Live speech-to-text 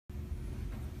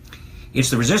It's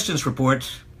the Resistance Report,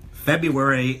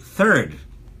 February 3rd,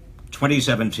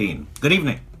 2017. Good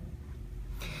evening.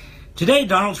 Today,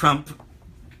 Donald Trump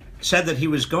said that he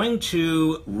was going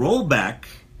to roll back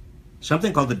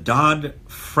something called the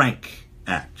Dodd-Frank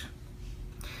Act.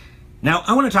 Now,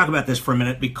 I want to talk about this for a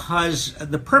minute because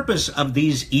the purpose of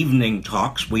these evening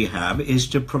talks we have is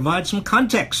to provide some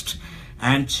context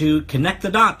and to connect the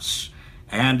dots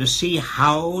and to see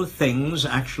how things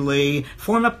actually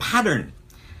form a pattern.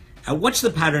 What's the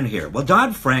pattern here? Well,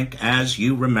 Dodd-Frank, as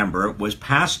you remember, was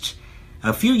passed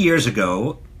a few years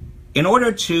ago in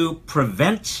order to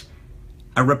prevent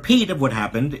a repeat of what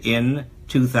happened in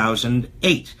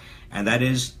 2008. And that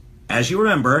is, as you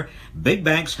remember, big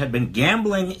banks had been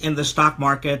gambling in the stock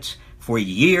market for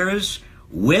years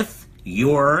with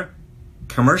your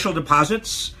commercial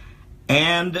deposits,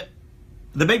 and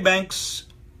the big banks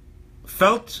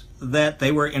felt that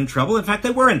they were in trouble. In fact,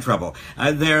 they were in trouble.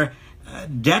 Their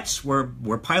debts were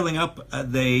piling up.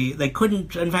 They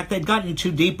couldn't, in fact, they'd gotten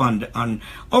too deep on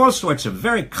all sorts of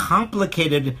very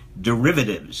complicated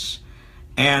derivatives.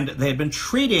 And they had been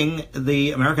treating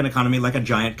the American economy like a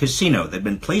giant casino. They'd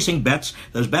been placing bets.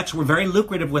 Those bets were very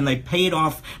lucrative when they paid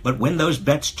off, but when those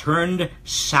bets turned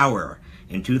sour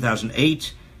in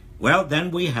 2008, well,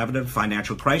 then we had a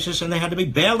financial crisis and they had to be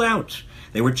bailed out.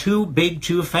 They were too big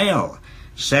to fail,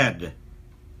 said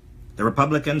the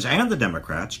Republicans and the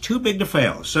Democrats, too big to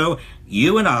fail. So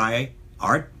you and I,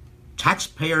 our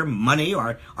taxpayer money,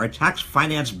 our tax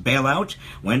finance bailout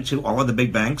went to all of the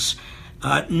big banks.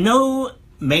 No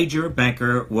major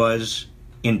banker was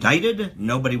indicted.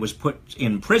 Nobody was put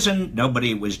in prison.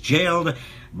 Nobody was jailed.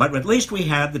 But at least we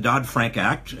had the Dodd-Frank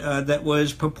Act that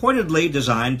was purportedly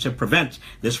designed to prevent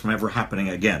this from ever happening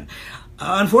again.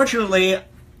 Unfortunately,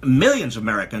 millions of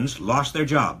Americans lost their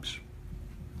jobs.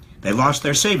 They lost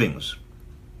their savings.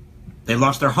 They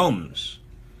lost their homes.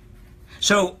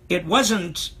 So it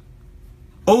wasn't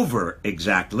over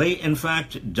exactly. In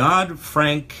fact,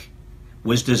 Dodd-Frank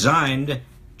was designed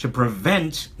to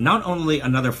prevent not only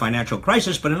another financial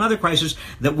crisis, but another crisis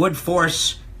that would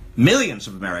force millions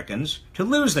of Americans to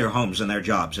lose their homes and their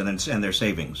jobs and their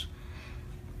savings.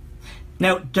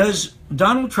 Now, does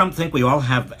Donald Trump think we all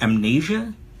have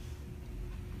amnesia?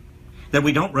 That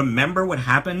we don't remember what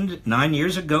happened 9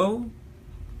 years ago?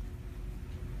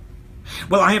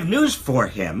 Well, I have news for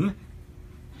him.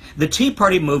 The Tea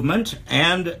Party movement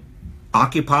and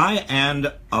Occupy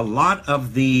and a lot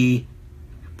of the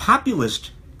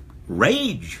populist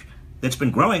rage that's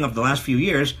been growing over the last few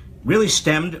years really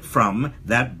stemmed from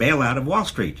that bailout of Wall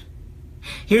Street.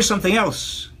 Here's something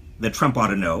else that Trump ought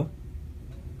to know.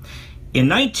 In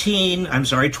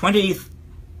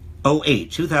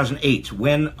 2008,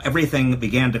 when everything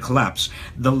began to collapse,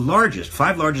 the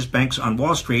five largest banks on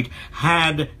Wall Street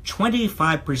had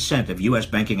 25% of U.S.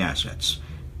 banking assets.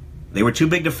 They were too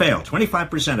big to fail.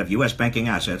 25% of U.S. banking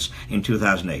assets in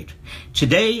 2008.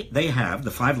 Today,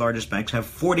 the five largest banks have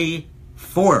 44%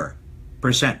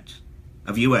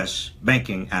 of U.S.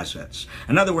 banking assets.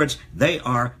 In other words, they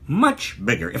are much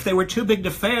bigger. If they were too big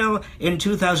to fail in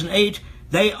 2008,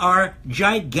 they are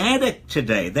gigantic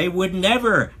today. They would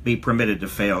never be permitted to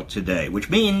fail today, which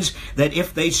means that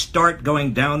if they start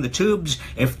going down the tubes,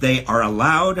 if they are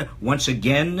allowed once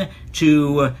again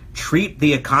to treat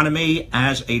the economy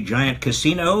as a giant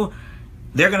casino,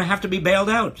 they're going to have to be bailed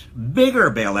out. Bigger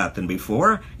bailout than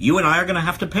before. You and I are going to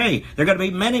have to pay. There are going to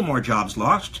be many more jobs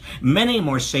lost, many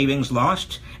more savings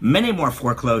lost, many more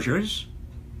foreclosures.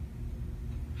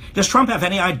 Does Trump have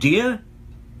any idea?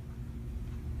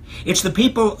 It's the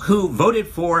people who voted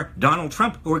for Donald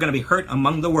Trump who are going to be hurt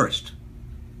among the worst.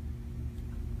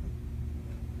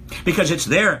 Because it's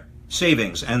their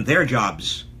savings and their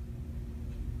jobs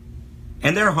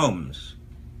and their homes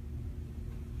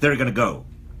that are going to go.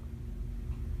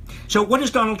 So what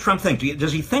does Donald Trump think?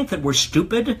 Does he think that we're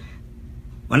stupid?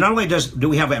 Well, not only do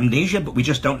we have amnesia, but we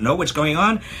just don't know what's going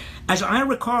on. As I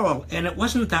recall, and it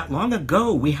wasn't that long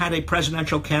ago, we had a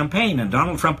presidential campaign, and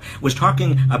Donald Trump was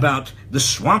talking about the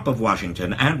swamp of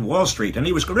Washington and Wall Street, and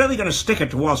he was really going to stick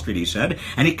it to Wall Street, he said,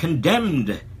 and he condemned,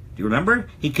 do you remember?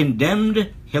 He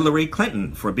condemned Hillary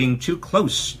Clinton for being too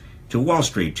close to Wall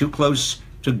Street, too close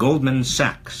to Goldman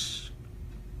Sachs.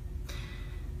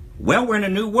 Well, we're in a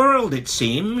new world, it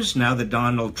seems, now that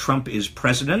Donald Trump is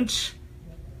president,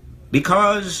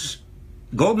 because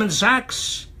Goldman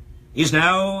Sachs is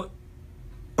now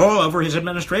all over his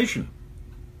administration.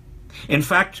 In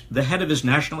fact, the head of his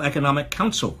National Economic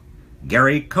Council,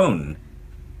 Gary Cohn,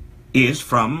 is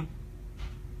from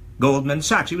Goldman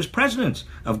Sachs. He was president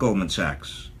of Goldman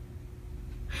Sachs.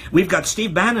 We've got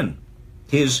Steve Bannon,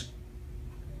 his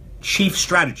chief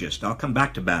strategist. I'll come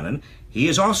back to Bannon. He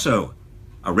is also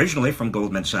originally from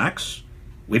Goldman Sachs.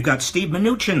 We've got Steve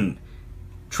Mnuchin,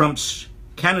 Trump's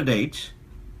candidate,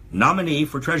 nominee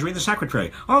for Treasury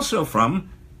Secretary, also from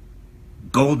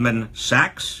Goldman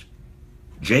Sachs.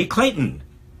 Jay Clayton,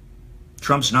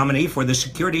 Trump's nominee for the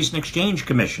Securities and Exchange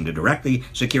Commission, to direct the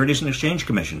Securities and Exchange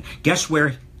Commission. Guess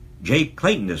where Jay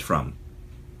Clayton is from?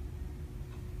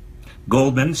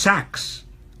 Goldman Sachs.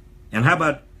 And how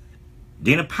about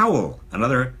Dana Powell,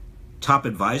 another top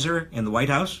advisor in the White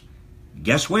House?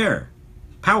 Guess where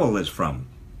Powell is from?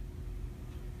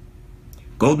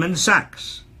 Goldman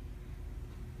Sachs.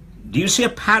 Do you see a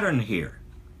pattern here?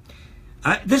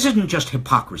 This isn't just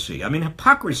hypocrisy. I mean,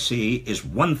 hypocrisy is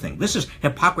one thing. This is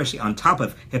hypocrisy on top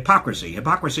of hypocrisy.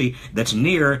 Hypocrisy that's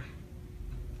near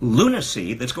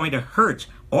lunacy, that's going to hurt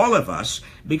all of us,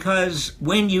 because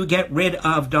when you get rid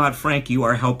of Dodd-Frank, you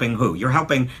are helping who? You're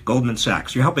helping Goldman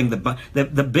Sachs. You're helping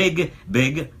the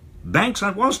big banks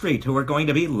on Wall Street who are going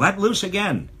to be let loose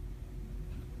again.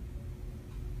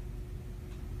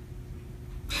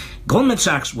 Goldman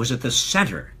Sachs was at the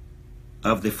center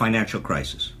of the financial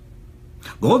crisis.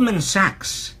 Goldman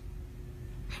Sachs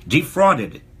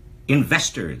defrauded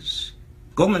investors.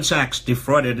 Goldman Sachs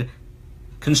defrauded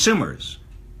consumers.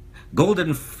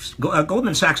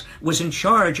 Goldman Sachs was in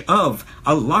charge of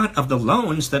a lot of the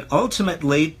loans that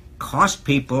ultimately cost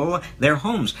people their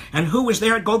homes. And who was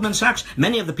there at Goldman Sachs?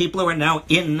 Many of the people who are now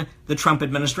in the Trump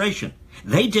administration.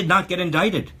 They did not get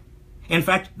indicted. In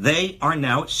fact, they are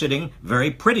now sitting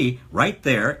very pretty right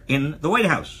there in the White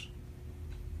House.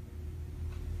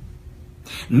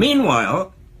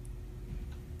 Meanwhile,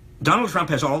 Donald Trump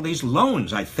has all these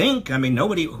loans, I think. I mean,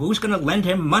 who's going to lend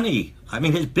him money? I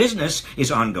mean, his business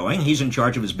is ongoing. He's in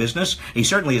charge of his business. He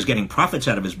certainly is getting profits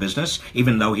out of his business,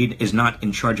 even though he is not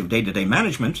in charge of day-to-day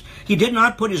management. He did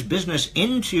not put his business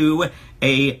into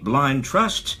a blind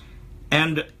trust.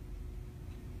 And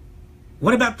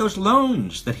what about those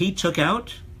loans that he took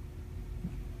out?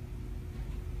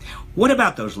 What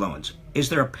about those loans? Is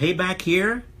there a payback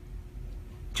here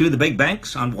to the big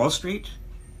banks on Wall Street?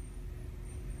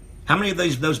 How many of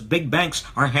those big banks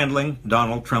are handling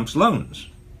Donald Trump's loans?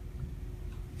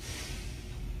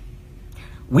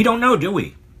 We don't know, do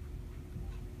we?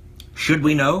 Should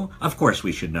we know? Of course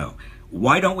we should know.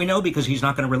 Why don't we know? Because he's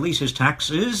not going to release his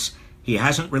taxes. He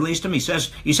hasn't released them. He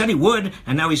said he would,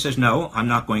 and now he says, no, I'm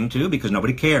not going to, because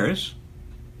nobody cares.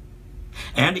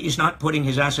 And he's not putting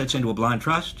his assets into a blind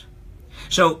trust.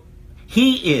 So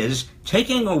he is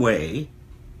taking away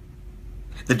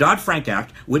the Dodd-Frank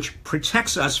Act, which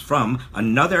protects us from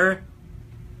another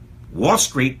Wall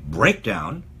Street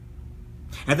breakdown.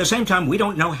 At the same time, we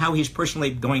don't know how he's personally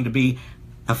going to be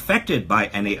affected by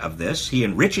any of this. He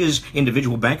enriches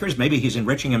individual bankers. Maybe he's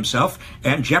enriching himself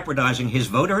and jeopardizing his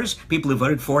voters, people who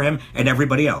voted for him, and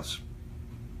everybody else.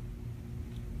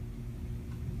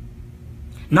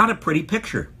 Not a pretty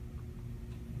picture.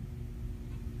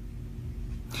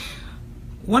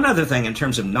 One other thing in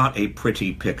terms of not a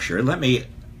pretty picture, let me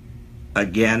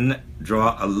again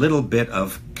draw a little bit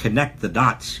of connect the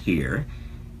dots here.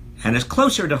 And it's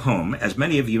closer to home. As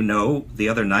many of you know, the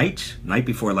other night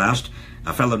before last,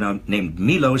 a fellow named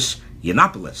Milos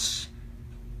Yiannopoulos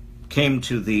came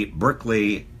to the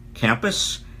Berkeley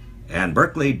campus, and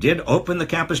Berkeley did open the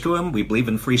campus to him. We believe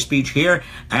in free speech here.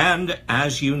 And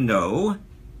as you know,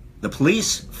 the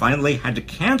police finally had to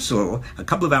cancel a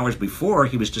couple of hours before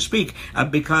he was to speak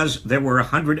because there were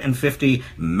 150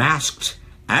 masked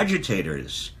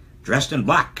agitators dressed in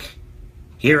black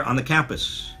here on the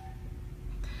campus.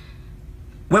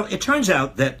 Well, it turns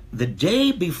out that the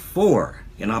day before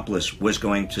Yiannopoulos was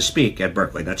going to speak at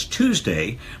Berkeley, that's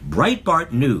Tuesday,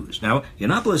 Breitbart News. Now,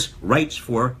 Yiannopoulos writes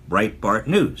for Breitbart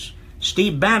News.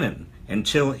 Steve Bannon,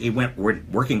 until he went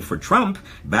working for Trump,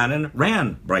 Bannon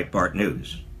ran Breitbart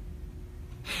News.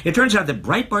 It turns out that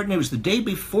Breitbart News, the day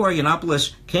before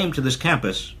Yiannopoulos came to this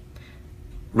campus,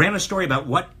 ran a story about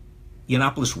what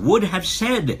Yiannopoulos would have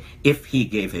said if he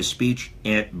gave his speech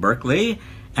at Berkeley,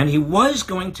 and he was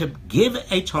going to give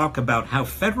a talk about how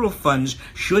federal funds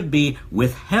should be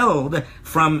withheld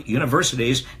from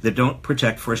universities that don't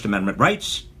protect First Amendment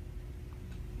rights.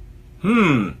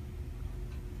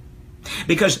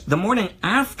 Because the morning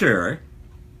after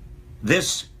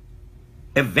this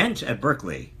event at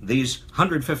Berkeley, these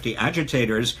 150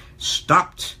 agitators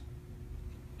stopped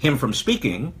him from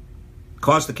speaking,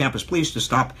 caused the campus police to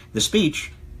stop the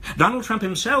speech. Donald Trump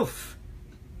himself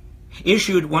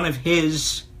issued one of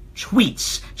his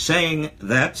tweets saying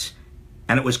that,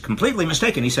 and it was completely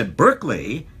mistaken, he said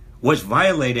Berkeley was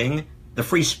violating the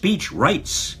free speech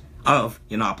rights of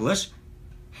Yiannopoulos.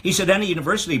 He said any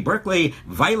university, Berkeley,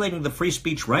 violating the free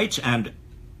speech rights, and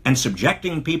and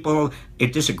subjecting people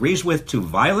it disagrees with to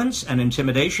violence and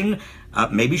intimidation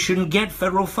maybe shouldn't get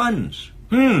federal funds.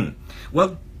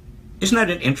 Well, isn't that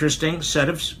an interesting set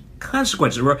of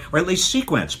consequences, or at least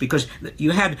sequence? Because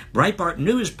you had Breitbart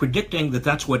News predicting that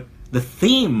that's what the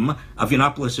theme of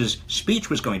Yiannopoulos' speech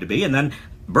was going to be, and then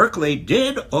Berkeley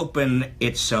did open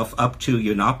itself up to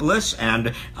Yiannopoulos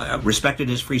and respected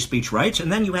his free speech rights,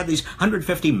 and then you had these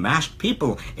 150 masked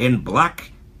people in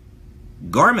black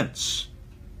garments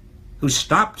who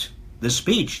stopped the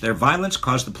speech. Their violence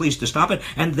caused the police to stop it.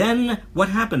 And then what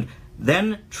happened?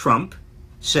 Then Trump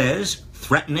says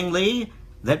threateningly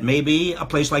that maybe a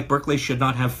place like Berkeley should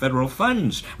not have federal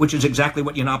funds, which is exactly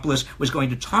what Yiannopoulos was going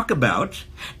to talk about.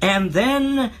 And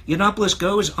then Yiannopoulos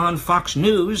goes on Fox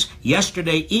News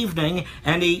yesterday evening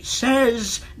and he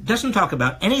says, doesn't talk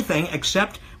about anything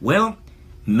except, well,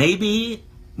 maybe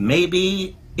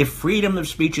if freedom of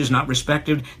speech is not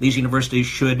respected, these universities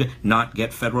should not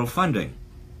get federal funding.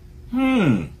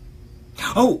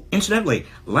 Oh, incidentally,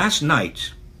 last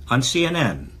night on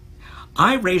CNN,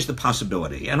 I raised the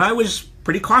possibility, and I was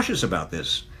pretty cautious about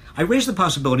this. I raised the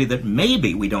possibility that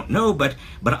maybe, we don't know, but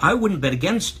I wouldn't bet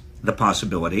against the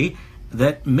possibility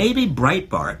that maybe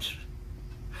Breitbart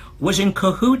was in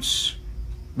cahoots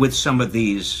with some of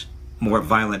these more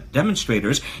violent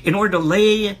demonstrators in order to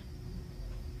lay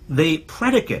the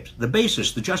predicate, the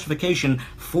basis, the justification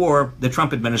for the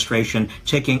Trump administration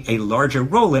taking a larger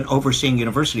role in overseeing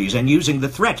universities and using the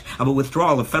threat of a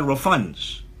withdrawal of federal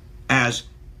funds as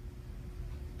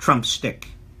Trump's stick.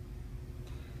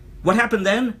 What happened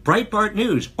then? Breitbart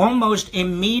News almost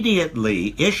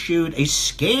immediately issued a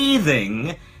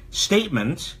scathing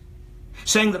statement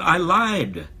saying that I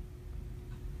lied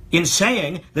in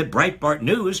saying that Breitbart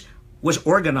News was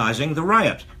organizing the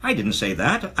riot. I didn't say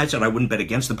that. I said I wouldn't bet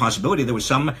against the possibility there was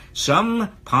some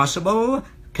possible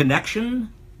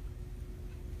connection.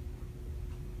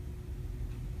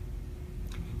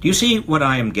 Do you see what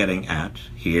I am getting at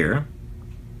here?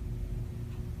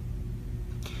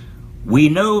 We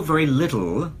know very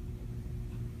little.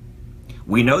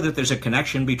 We know that there's a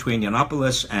connection between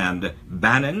Yiannopoulos and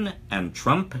Bannon and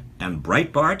Trump and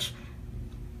Breitbart,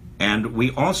 and we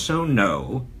also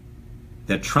know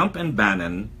that Trump and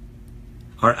Bannon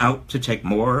are out to take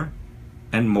more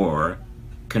and more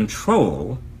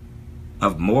control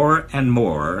of more and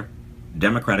more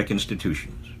democratic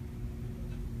institutions.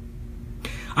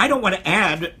 I don't want to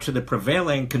add to the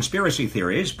prevailing conspiracy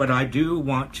theories, but I do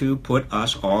want to put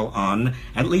us all on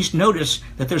at least notice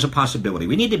that there's a possibility.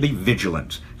 We need to be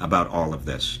vigilant about all of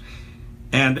this.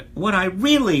 And what I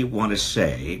really want to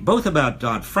say, both about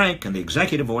Dodd-Frank and the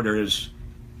executive orders,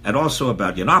 and also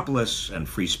about Yiannopoulos and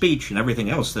free speech and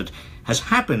everything else that has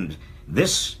happened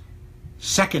this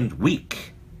second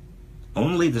week,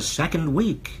 only the second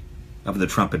week of the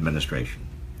Trump administration,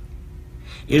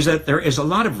 is that there is a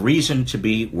lot of reason to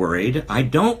be worried. I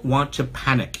don't want to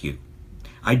panic you.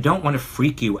 I don't want to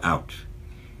freak you out.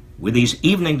 With these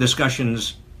evening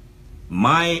discussions,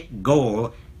 my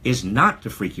goal is not to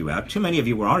freak you out. Too many of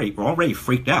you were already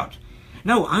freaked out.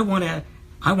 No, I want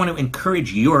to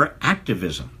encourage your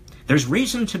activism. There's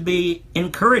reason to be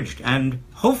encouraged and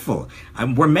hopeful.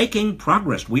 We're making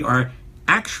progress. We are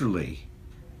actually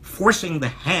forcing the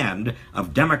hand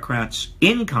of Democrats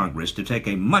in Congress to take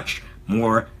a much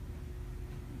more,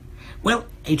 well,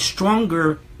 a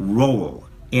stronger role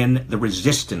in the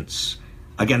resistance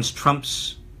against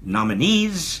Trump's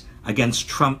nominees, against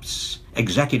Trump's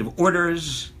executive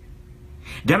orders.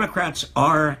 Democrats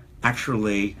are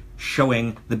actually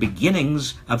showing the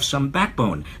beginnings of some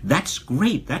backbone. That's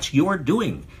great. That's your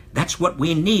doing. That's what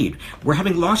we need. We're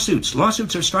having lawsuits.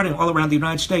 Lawsuits are starting all around the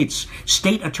United States.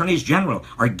 State attorneys general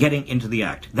are getting into the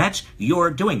act. That's your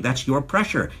doing. That's your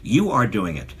pressure. You are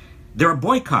doing it. There are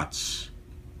boycotts.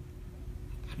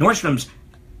 Nordstrom's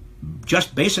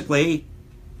just basically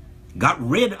got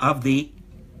rid of the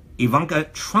Ivanka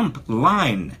Trump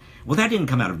line. Well, that didn't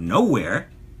come out of nowhere.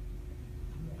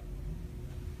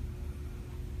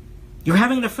 You're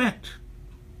having an effect.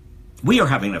 We are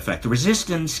having an effect. The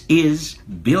resistance is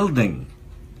building.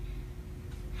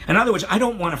 In other words, I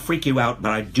don't want to freak you out,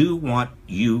 but I do want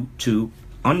you to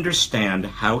understand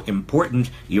how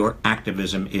important your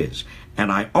activism is.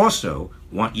 And I also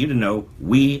want you to know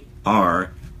we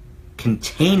are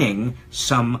containing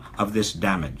some of this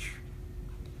damage.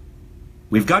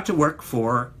 We've got to work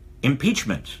for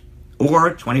impeachment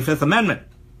or 25th Amendment.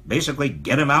 Basically,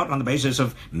 get him out on the basis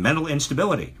of mental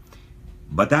instability.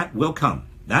 But that will come.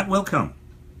 That will come.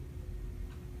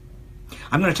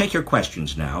 I'm going to take your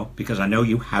questions now because I know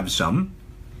you have some.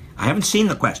 I haven't seen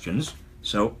the questions,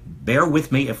 So bear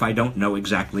with me if I don't know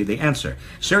exactly the answer.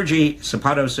 Sergei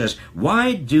Sapato says,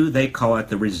 why do they call it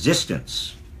the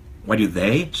resistance? Why do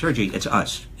they? Sergei, it's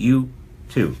us. You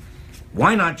too.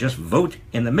 Why not just vote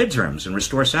in the midterms and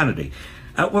restore sanity?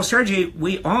 Well, Sergei,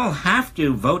 we all have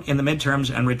to vote in the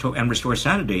midterms and restore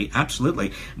sanity,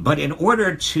 absolutely. But in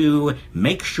order to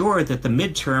make sure that the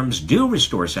midterms do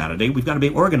restore sanity, we've got to be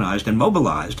organized and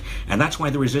mobilized, and that's why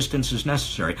the resistance is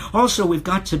necessary. Also, we've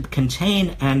got to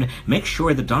contain and make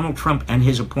sure that Donald Trump and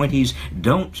his appointees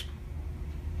don't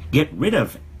get rid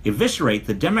of, eviscerate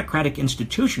the democratic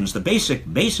institutions, the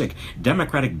basic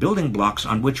democratic building blocks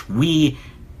on which we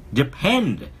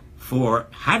depend for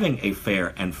having a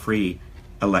fair and free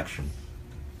election.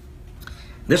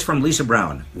 This from Lisa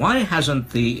Brown. Why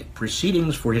haven't the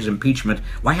proceedings for his impeachment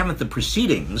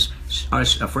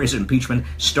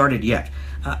started yet?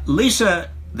 Lisa,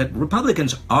 that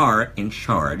Republicans are in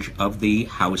charge of the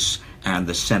House and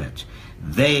the Senate.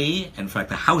 They, in fact,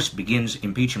 the House begins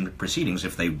impeachment proceedings.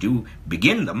 If they do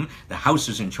begin them, the House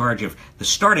is in charge of the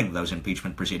starting of those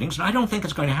impeachment proceedings. And I don't think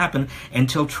it's going to happen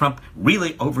until Trump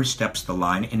really oversteps the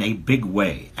line in a big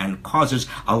way and causes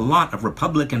a lot of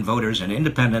Republican voters and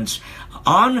independents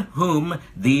on whom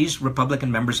these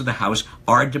Republican members of the House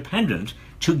are dependent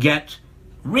to get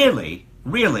really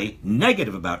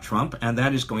negative about Trump, and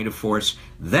that is going to force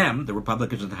them, the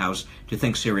Republicans of the House, to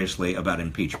think seriously about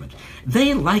impeachment.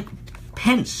 They like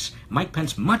Mike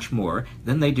Pence, much more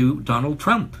than they do Donald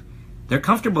Trump. They're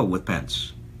comfortable with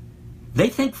Pence. They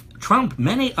think Trump,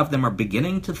 many of them are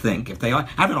beginning to think, if they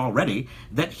haven't already,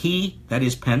 that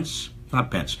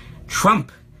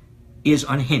Trump is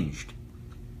unhinged.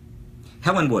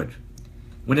 Helen Wood,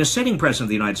 when a sitting president of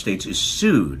the United States is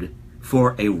sued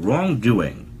for a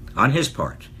wrongdoing on his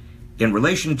part in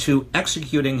relation to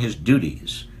executing his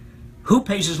duties, who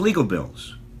pays his legal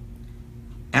bills?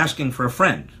 Asking for a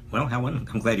friend. Well, Helen,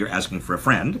 I'm glad you're asking for a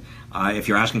friend. If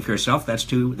you're asking for yourself, that's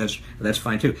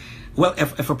fine too. Well,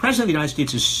 if a president of the United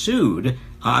States is sued,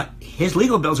 his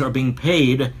legal bills are being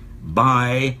paid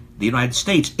by the United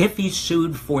States if he's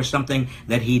sued for something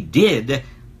that he did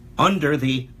under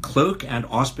the cloak and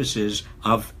auspices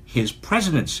of his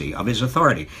presidency, of his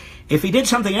authority. If he did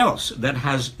something else that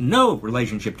has no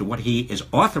relationship to what he is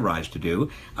authorized to do,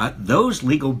 those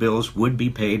legal bills would be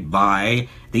paid by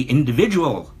the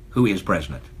individual who is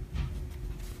president.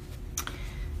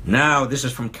 Now, this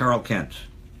is from Carol Kent.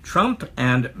 Trump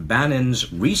and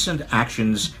Bannon's recent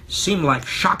actions seem like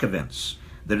shock events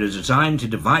that are designed to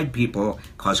divide people,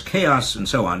 cause chaos, and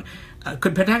so on,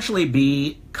 could potentially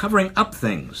be covering up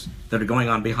things that are going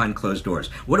on behind closed doors.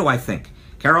 What do I think?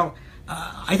 Carol,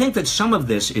 I think that some of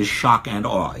this is shock and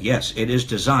awe. Yes, it is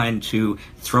designed to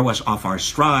throw us off our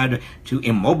stride, to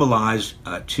immobilize,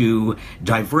 to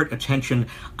divert attention.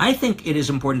 I think it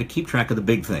is important to keep track of the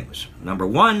big things. Number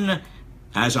one,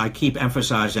 as I keep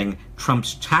emphasizing,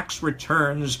 Trump's tax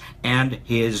returns and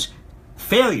his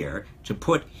failure to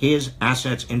put his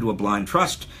assets into a blind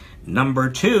trust. Number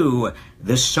two,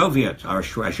 the Soviet, or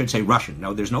I should say Russian,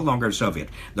 no, there's no longer a Soviet,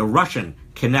 the Russian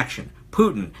connection,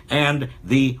 Putin and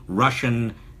the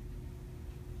Russian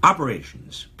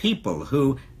operations, people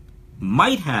who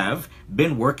might have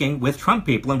been working with Trump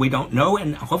people, and we don't know,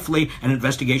 and hopefully an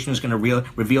investigation is going to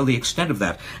reveal the extent of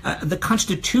that. The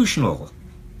constitutional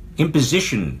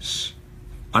impositions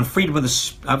on freedom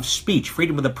of speech,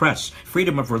 freedom of the press,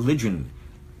 freedom of religion,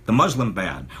 the Muslim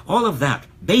ban, all of that,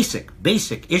 basic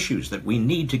issues that we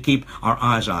need to keep our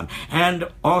eyes on. And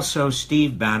also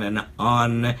Steve Bannon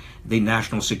on the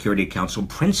National Security Council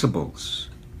Principals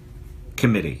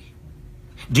Committee.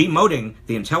 Demoting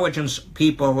the intelligence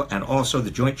people and also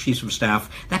the Joint Chiefs of Staff,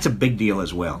 that's a big deal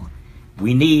as well.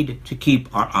 We need to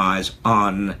keep our eyes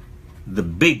on the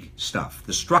big stuff,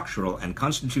 the structural and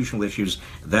constitutional issues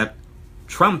that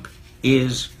Trump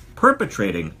is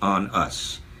perpetrating on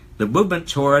us. The movement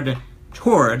toward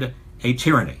a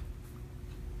tyranny.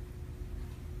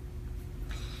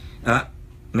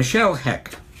 Michelle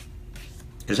Heck.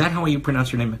 Is that how you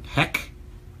pronounce your name? Heck?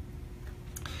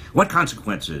 What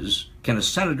consequences can a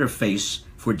senator face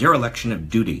for dereliction of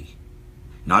duty?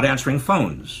 Not answering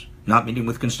phones, not meeting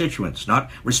with constituents,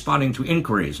 not responding to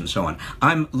inquiries, and so on.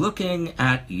 I'm looking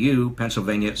at you,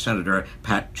 Pennsylvania Senator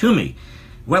Pat Toomey.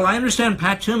 Well, I understand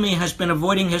Pat Toomey has been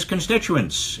avoiding his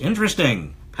constituents.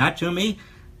 Interesting. Pat Toomey?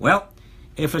 Well,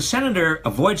 if a senator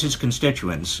avoids his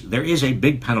constituents, there is a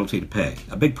big penalty to pay,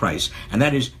 a big price, and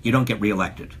that is you don't get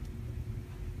reelected.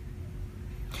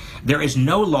 There is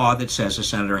no law that says a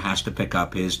senator has to pick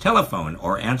up his telephone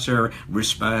or answer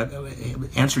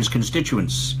his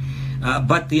constituents.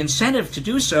 But the incentive to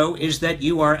do so is that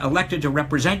you are elected to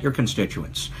represent your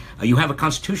constituents. You have a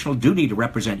constitutional duty to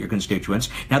represent your constituents.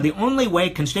 Now, the only way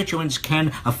constituents can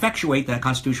effectuate that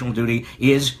constitutional duty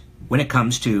is when it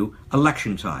comes to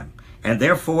election time. And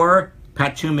therefore,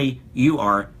 Pat Toomey, you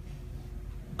are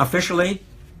officially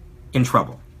in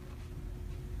trouble.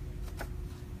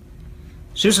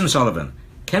 Susan Sullivan,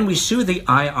 can we sue the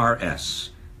IRS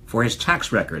for his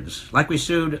tax records like we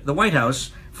sued the White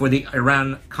House for the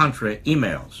Iran-Contra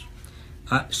emails?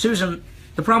 Susan,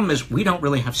 the problem is we don't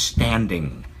really have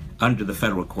standing under the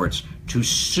federal courts to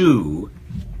sue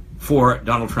for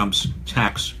Donald Trump's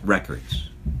tax records.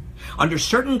 Under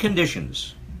certain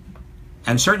conditions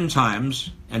and certain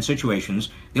times and situations,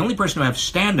 the only person who has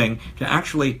standing to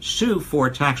actually sue for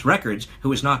tax records,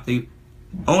 who is not the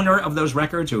owner of those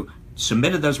records, who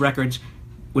submitted those records,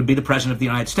 would be the President of the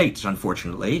United States,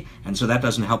 unfortunately, and so that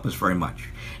doesn't help us very much.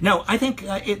 No, I think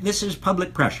this is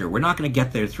public pressure. We're not going to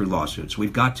get there through lawsuits.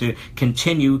 We've got to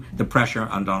continue the pressure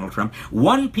on Donald Trump.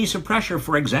 One piece of pressure,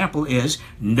 for example, is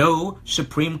no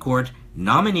Supreme Court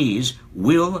nominees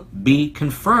will be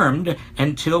confirmed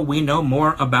until we know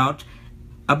more about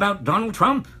Donald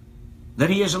Trump, that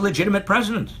he is a legitimate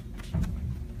president.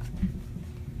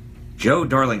 Joe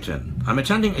Darlington, I'm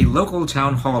attending a local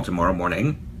town hall tomorrow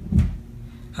morning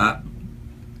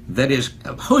that is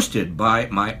hosted by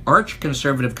my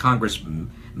arch-conservative Congress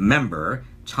member,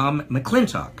 Tom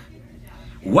McClintock.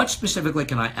 What specifically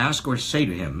can I ask or say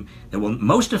to him that will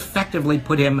most effectively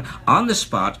put him on the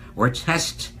spot or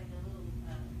test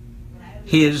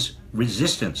his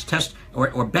resistance,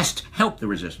 or best help the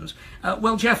resistance?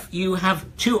 Well, Jeff, you have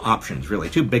two options, really,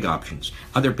 two big options.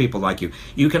 Other people like you.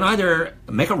 You can either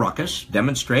make a ruckus,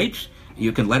 demonstrate.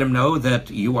 You can let him know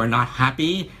that you are not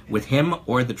happy with him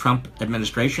or the Trump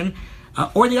administration.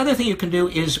 Or the other thing you can do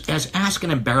is ask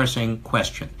an embarrassing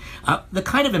question. The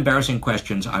kind of embarrassing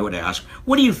questions I would ask: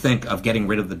 what do you think of getting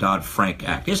rid of the Dodd-Frank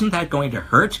Act? Isn't that going to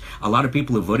hurt a lot of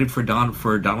people who voted for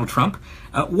Donald Trump?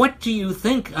 What do you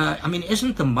think? I mean,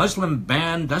 isn't the Muslim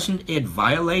ban, doesn't it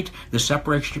violate the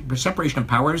separation of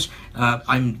powers,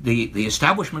 the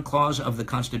Establishment Clause of the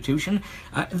Constitution?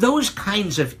 Those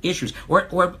kinds of issues. Or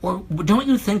don't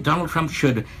you think Donald Trump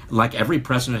should, like every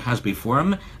president has before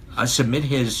him, submit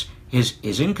his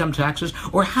income taxes?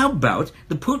 Or how about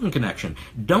the Putin connection?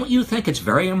 Don't you think it's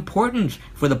very important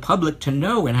for the public to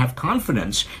know and have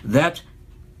confidence that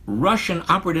Russian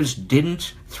operatives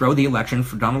didn't throw the election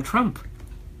for Donald Trump?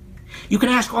 You can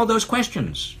ask all those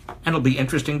questions, and it'll be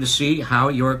interesting to see how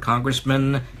your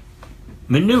congressman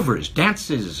maneuvers,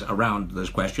 dances around those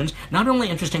questions. Not only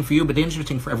interesting for you, but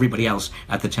interesting for everybody else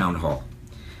at the town hall.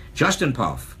 Justin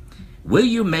Poff, will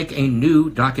you make a new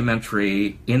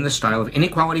documentary in the style of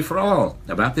Inequality for All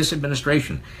about this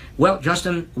administration? Well,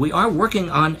 Justin, we are working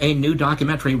on a new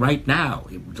documentary right now.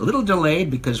 It was a little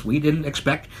delayed because we didn't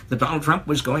expect that Donald Trump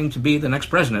was going to be the next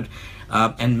president.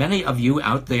 And many of you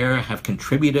out there have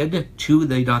contributed to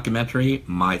the documentary.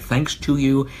 My thanks to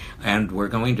you. And we're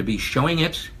going to be showing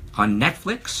it on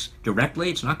Netflix directly.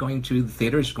 It's not going to the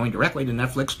theaters, it's going directly to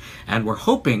Netflix, and we're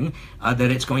hoping that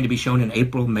it's going to be shown in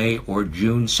April, May, or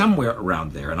June, somewhere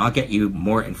around there, and I'll get you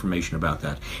more information about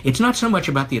that. It's not so much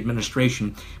about the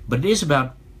administration, but it is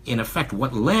about, in effect,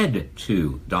 what led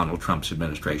to Donald Trump's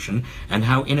administration, and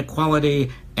how inequality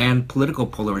and political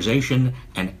polarization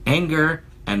and anger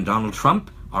and Donald Trump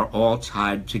are all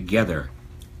tied together.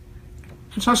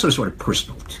 It's also sort of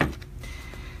personal, too.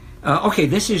 Okay,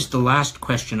 this is the last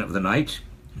question of the night.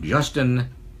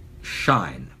 Justin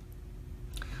Shine.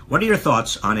 What are your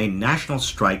thoughts on a national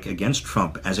strike against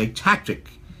Trump as a tactic?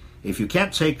 If you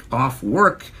can't take off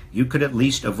work, you could at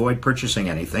least avoid purchasing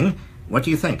anything. What do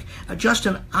you think?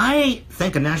 Justin, I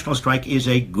think a national strike is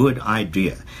a good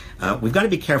idea. We've got to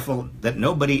be careful that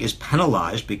nobody is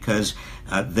penalized because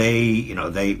they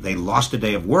lost a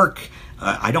day of work.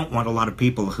 I don't want a lot of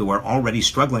people who are already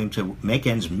struggling to make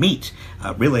ends meet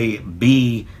really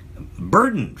be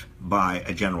burdened by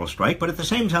a general strike. But at the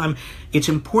same time, it's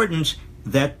important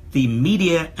that the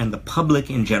media and the public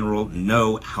in general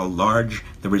know how large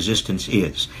the resistance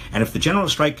is. And if the general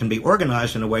strike can be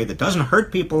organized in a way that doesn't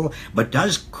hurt people, but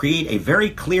does create a very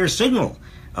clear signal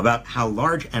about how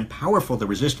large and powerful the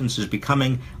resistance is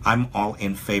becoming, I'm all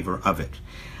in favor of it.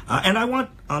 And I want,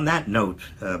 on that note,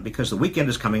 because the weekend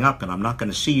is coming up and I'm not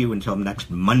going to see you until next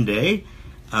Monday,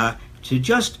 to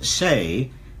just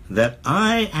say that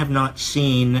I have not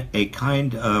seen a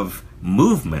kind of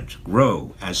movement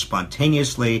grow as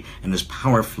spontaneously and as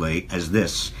powerfully as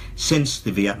this since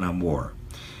the Vietnam War.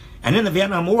 And in the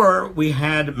Vietnam War, we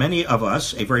had, many of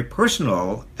us, a very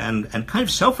personal and kind of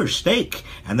selfish stake,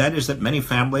 and that is that many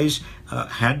families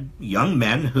had young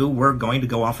men who were going to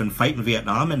go off and fight in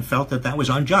Vietnam and felt that that was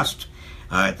unjust.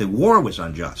 The war was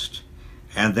unjust,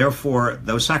 and therefore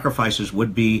those sacrifices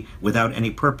would be without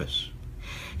any purpose.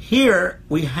 Here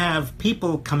we have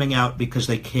people coming out because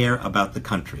they care about the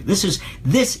country. This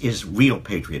is real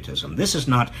patriotism. This is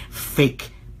not fake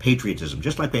patriotism.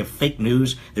 Just like they have fake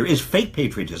news, there is fake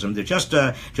patriotism that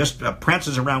just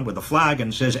prances around with a flag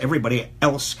and says everybody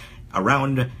else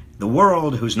around the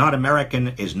world who's not American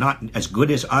is not as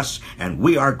good as us, and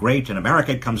we are great, and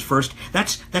America comes first.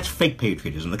 That's fake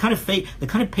patriotism. The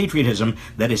kind of patriotism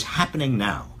that is happening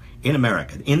now in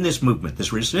America, in this movement,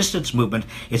 this resistance movement,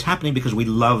 is happening because we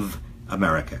love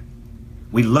America.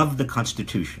 We love the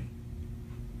Constitution.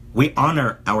 We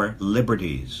honor our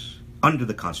liberties under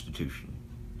the Constitution.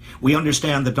 We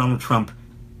understand that Donald Trump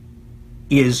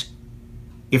is,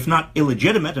 if not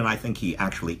illegitimate, and I think he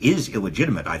actually is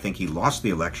illegitimate, I think he lost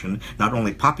the election, not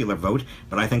only popular vote,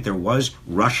 but I think there was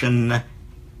Russian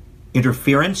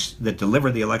interference that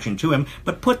delivered the election to him.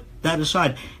 But put that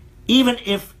aside, even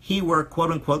if he were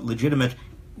quote-unquote legitimate,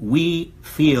 we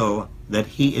feel that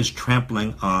he is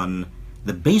trampling on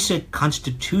the basic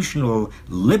constitutional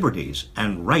liberties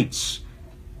and rights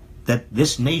that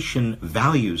this nation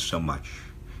values so much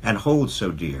and holds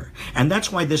so dear. And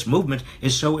that's why this movement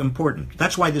is so important.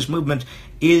 That's why this movement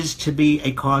is to be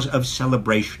a cause of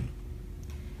celebration.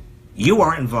 You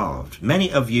are involved.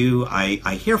 Many of you,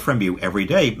 I hear from you every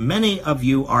day, many of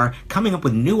you are coming up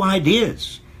with new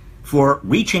ideas for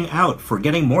reaching out, for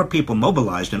getting more people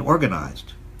mobilized and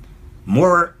organized,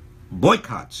 more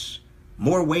boycotts,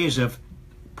 more ways of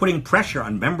putting pressure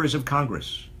on members of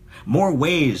Congress, more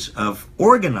ways of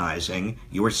organizing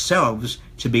yourselves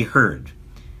to be heard.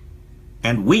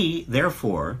 And we,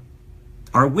 therefore,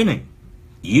 are winning.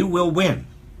 You will win.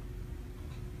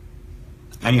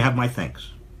 And you have my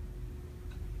thanks.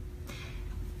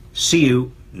 See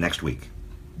you next week.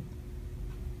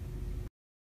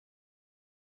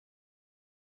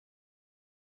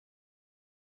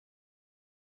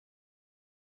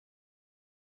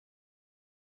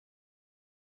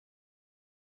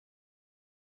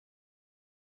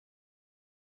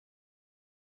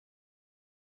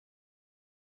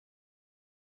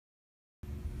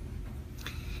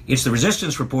 It's the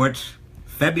Resistance Report,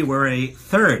 February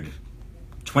 3rd,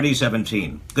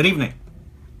 2017. Good evening.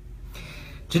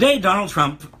 Today, Donald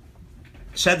Trump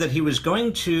said that he was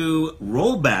going to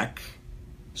roll back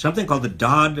something called the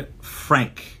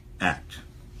Dodd-Frank Act.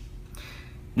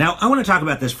 Now, I want to talk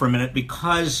about this for a minute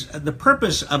because the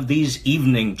purpose of these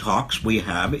evening talks we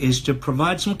have is to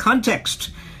provide some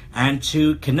context and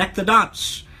to connect the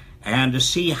dots and to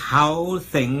see how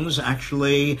things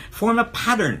actually form a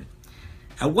pattern.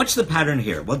 What's the pattern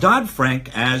here? Well,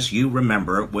 Dodd-Frank, as you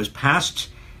remember, was passed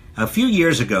a few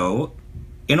years ago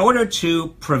in order to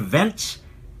prevent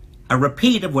a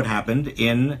repeat of what happened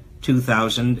in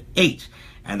 2008.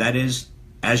 And that is,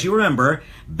 as you remember,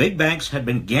 big banks had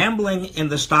been gambling in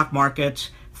the stock market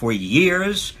for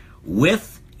years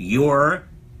with your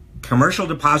commercial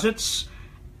deposits,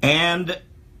 and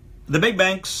the big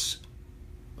banks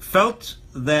felt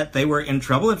that they were in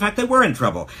trouble. In fact, they were in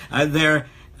trouble. Their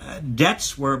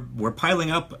debts were piling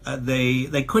up.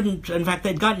 They couldn't, in fact,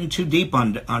 they'd gotten too deep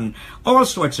on all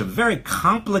sorts of very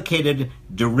complicated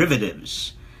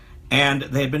derivatives. And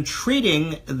they had been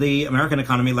treating the American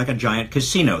economy like a giant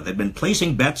casino. They'd been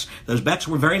placing bets. Those bets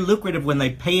were very lucrative when they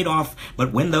paid off,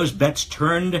 but when those bets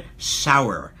turned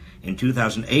sour in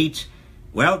 2008,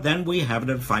 well, then we had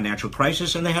a financial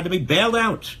crisis and they had to be bailed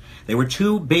out. They were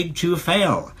too big to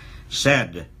fail,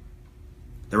 said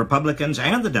the Republicans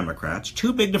and the Democrats,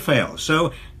 too big to fail.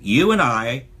 So you and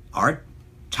I, our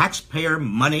taxpayer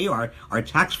money, our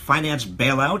tax finance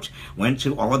bailout went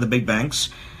to all of the big banks.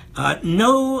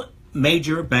 No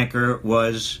major banker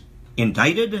was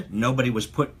indicted. Nobody was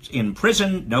put in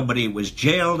prison. Nobody was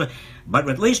jailed. But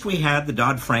at least we had the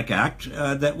Dodd-Frank Act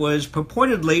that was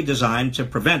purportedly designed to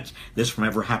prevent this from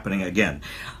ever happening again.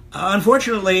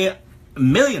 Unfortunately,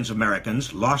 millions of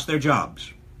Americans lost their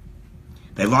jobs.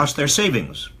 They lost their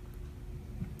savings.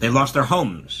 They lost their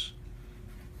homes.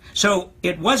 So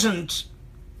it wasn't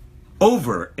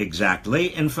over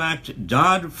exactly. In fact,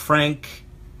 Dodd-Frank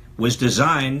was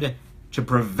designed to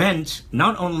prevent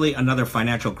not only another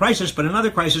financial crisis, but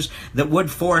another crisis that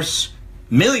would force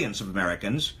millions of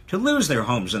Americans to lose their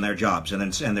homes and their jobs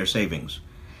and their savings.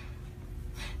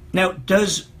 Now,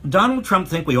 does Donald Trump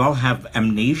think we all have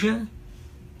amnesia?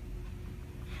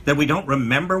 That we don't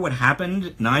remember what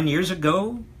happened 9 years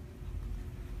ago?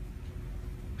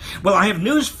 Well, I have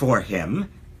news for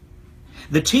him.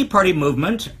 The Tea Party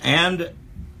movement and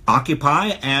Occupy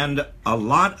and a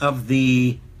lot of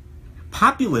the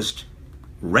populist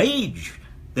rage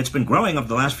that's been growing over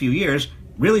the last few years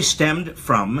really stemmed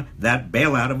from that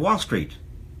bailout of Wall Street.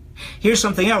 Here's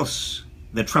something else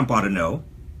that Trump ought to know.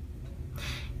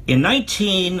 In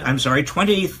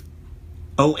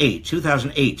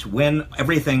 2008, when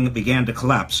everything began to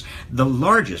collapse, the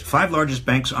five largest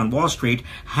banks on Wall Street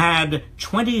had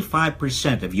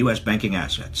 25% of U.S. banking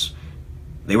assets.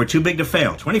 They were too big to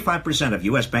fail. 25% of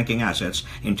U.S. banking assets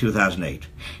in 2008.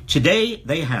 Today,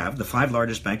 the five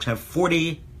largest banks have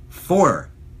 44%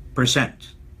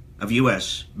 of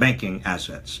U.S. banking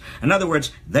assets. In other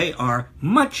words, they are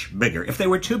much bigger. If they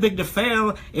were too big to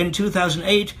fail in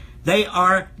 2008, they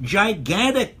are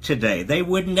gigantic today. They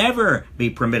would never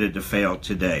be permitted to fail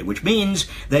today, which means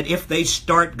that if they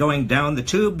start going down the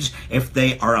tubes, if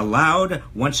they are allowed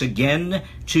once again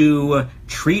to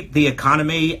treat the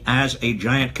economy as a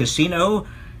giant casino,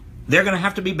 they're going to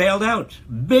have to be bailed out.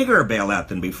 Bigger bailout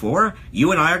than before.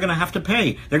 You and I are going to have to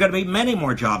pay. There are going to be many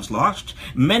more jobs lost,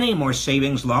 many more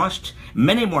savings lost,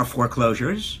 many more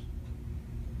foreclosures.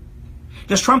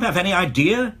 Does Trump have any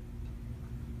idea?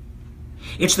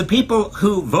 It's the people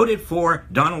who voted for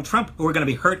Donald Trump who are going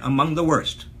to be hurt among the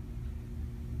worst.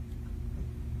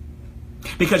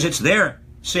 Because it's their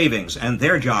savings and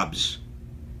their jobs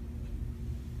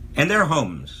and their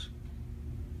homes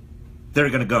that are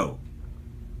going to go.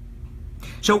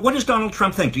 So what does Donald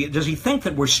Trump think? Does he think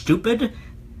that we're stupid?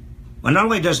 Well, not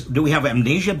only do we have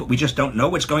amnesia, but we just don't know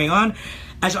what's going on.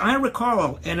 As I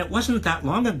recall, and it wasn't that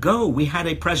long ago, we had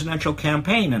a presidential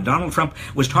campaign, and Donald Trump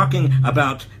was talking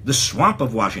about the swamp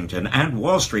of Washington and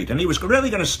Wall Street, and he was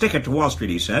really going to stick it to Wall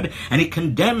Street, he said, and he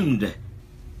condemned.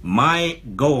 My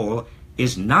goal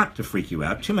is not to freak you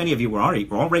out. Too many of you were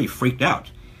already freaked out.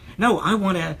 No, I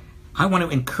want to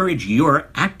encourage your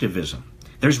activism.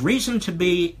 There's reason to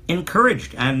be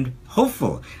encouraged and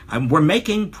hopeful. We're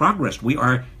making progress. We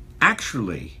are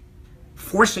actually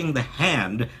forcing the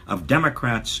hand of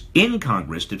Democrats in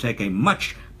Congress to take a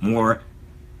much more,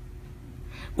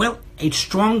 a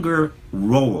stronger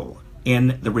role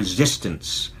in the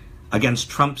resistance against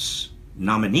Trump's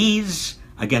nominees,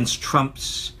 against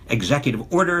Trump's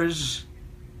executive orders.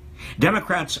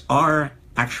 Democrats are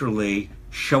actually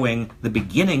showing the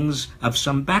beginnings of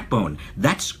some backbone.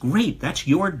 That's great. That's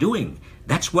your doing.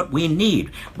 That's what we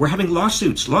need. We're having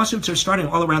lawsuits. Lawsuits are starting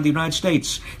all around the United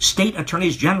States. State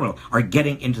attorneys general are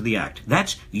getting into the act.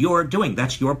 That's your doing.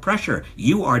 That's your pressure.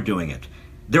 You are doing it.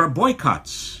 There are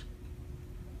boycotts.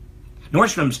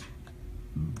 Nordstrom's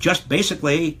just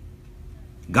basically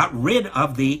got rid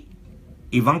of the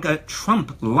Ivanka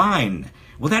Trump line.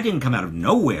 Well, that didn't come out of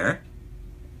nowhere.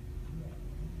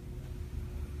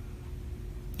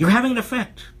 You're having an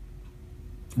effect.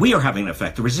 We are having an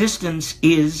effect. The resistance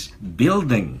is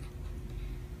building.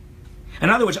 In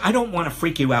other words, I don't want to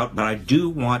freak you out, but I do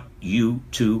want you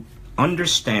to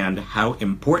understand how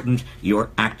important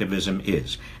your activism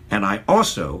is. And I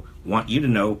also want you to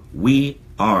know we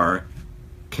are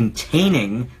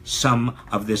containing some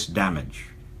of this damage.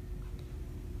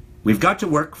 We've got to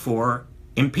work for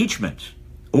impeachment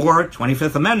or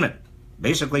 25th Amendment.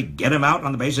 Basically, get him out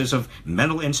on the basis of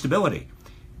mental instability.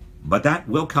 But that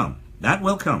will come. That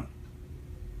will come.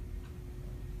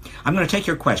 I'm going to take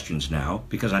your questions now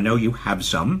because I know you have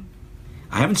some.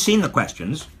 I haven't seen the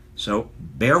questions, so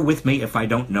bear with me if I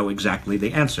don't know exactly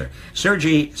the answer.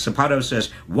 Sergei Sapato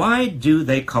says, why do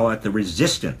they call it the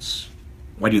resistance?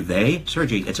 Why do they?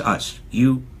 Sergei, it's us.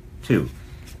 You too.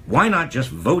 Why not just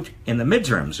vote in the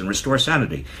midterms and restore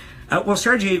sanity? Well,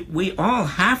 Sergei, we all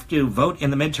have to vote in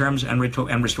the midterms and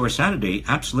restore sanity,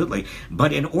 absolutely.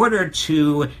 But in order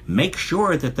to make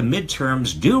sure that the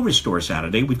midterms do restore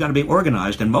sanity, we've got to be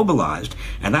organized and mobilized,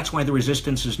 and that's why the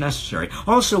resistance is necessary.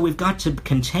 Also, we've got to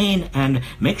contain and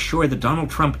make sure that Donald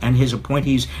Trump and his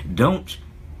appointees don't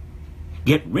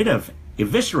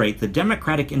eviscerate the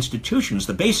democratic institutions,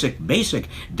 the basic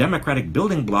democratic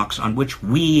building blocks on which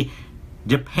we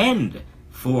depend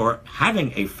for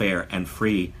having a fair and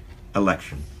free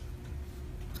election.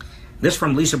 This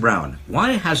from Lisa Brown.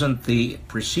 Why haven't the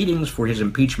proceedings for his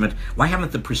impeachment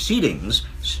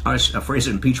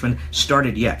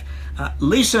started yet?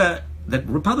 Lisa, the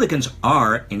Republicans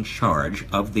are in charge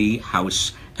of the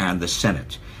House and the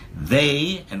Senate.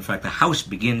 They, in fact, the House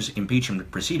begins impeachment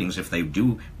proceedings. If they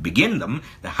do begin them,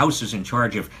 the House is in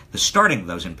charge of the starting of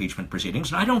those impeachment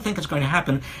proceedings. And I don't think it's going to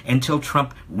happen until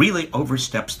Trump really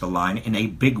oversteps the line in a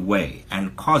big way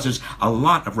and causes a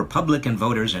lot of Republican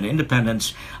voters and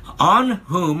independents on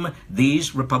whom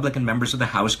these Republican members of the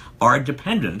House are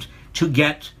dependent to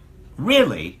get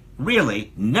really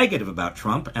really negative about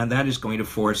Trump, and that is going to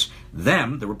force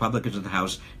them, the Republicans in the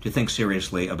House, to think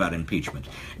seriously about impeachment.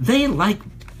 They like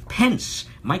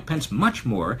Mike Pence, much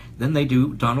more than they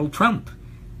do Donald Trump.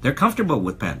 They're comfortable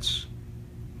with Pence.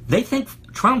 They think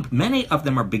Trump, many of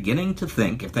them are beginning to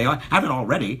think, if they haven't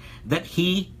already, that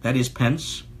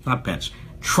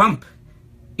Trump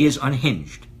is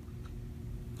unhinged.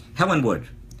 Helen Wood,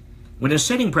 when a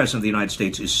sitting president of the United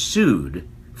States is sued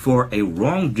for a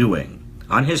wrongdoing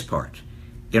on his part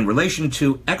in relation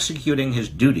to executing his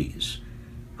duties,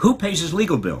 who pays his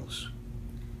legal bills?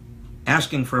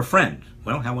 Asking for a friend.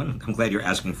 Well, Helen, I'm glad you're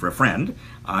asking for a friend.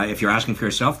 If you're asking for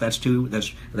yourself, that's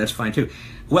fine too.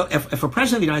 Well, if a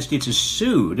president of the United States is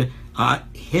sued,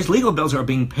 his legal bills are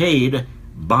being paid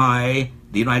by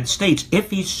the United States if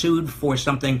he's sued for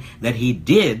something that he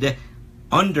did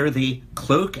under the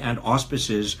cloak and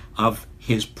auspices of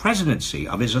his presidency,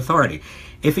 of his authority.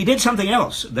 If he did something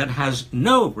else that has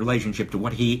no relationship to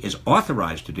what he is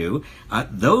authorized to do,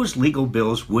 those legal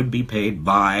bills would be paid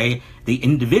by the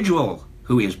individual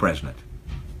who is president.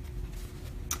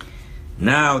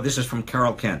 Now, this is from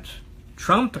Carol Kent.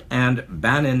 Trump and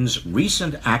Bannon's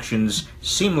recent actions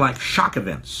seem like shock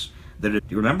events. Do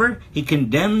you remember? He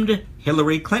condemned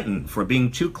Hillary Clinton for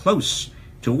being too close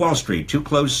to Wall Street, too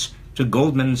close to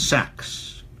Goldman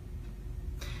Sachs.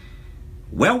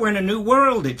 Well, we're in a new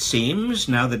world, it seems,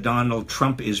 now that Donald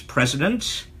Trump is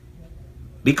president,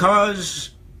 because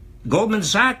Goldman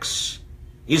Sachs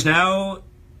is now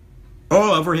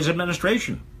all over his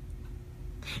administration.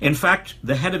 In fact,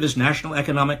 the head of his National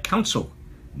Economic Council,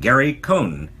 Gary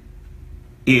Cohn,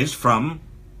 is from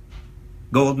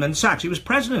Goldman Sachs. He was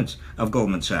president of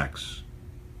Goldman Sachs.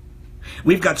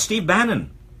 We've got Steve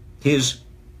Bannon, his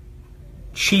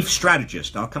chief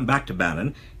strategist. I'll come back to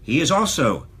Bannon. He is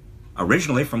also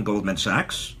originally from Goldman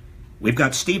Sachs. We've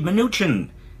got Steve Mnuchin,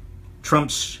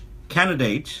 Trump's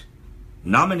candidate,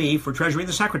 nominee for Treasury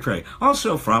Secretary,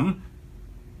 also from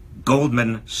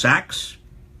Goldman Sachs.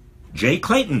 Jay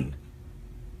Clayton,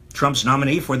 Trump's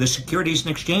nominee for the Securities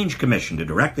and Exchange Commission, to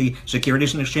direct the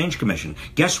Securities and Exchange Commission.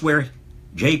 Guess where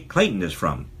Jay Clayton is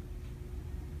from?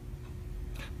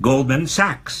 Goldman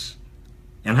Sachs.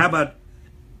 And how about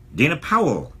Dana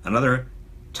Powell, another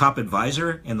top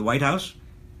advisor in the White House?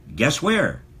 Guess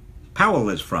where Powell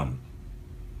is from?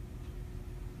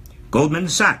 Goldman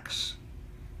Sachs.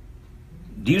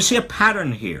 Do you see a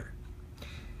pattern here?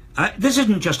 This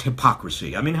isn't just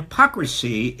hypocrisy. I mean,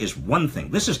 hypocrisy is one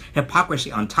thing. This is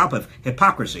hypocrisy on top of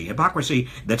hypocrisy. Hypocrisy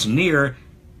that's near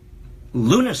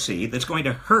lunacy, that's going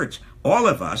to hurt all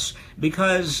of us,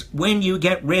 because when you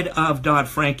get rid of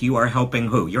Dodd-Frank, you are helping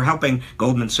who? You're helping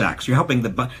Goldman Sachs. You're helping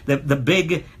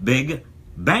the big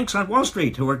banks on Wall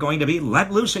Street who are going to be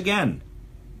let loose again.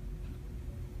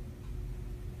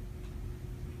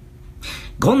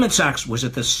 Goldman Sachs was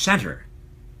at the center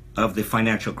of the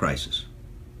financial crisis.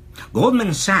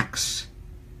 Goldman Sachs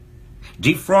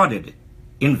defrauded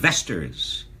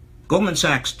investors. Goldman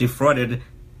Sachs defrauded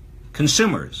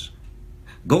consumers.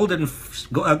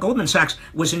 Goldman Sachs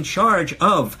was in charge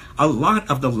of a lot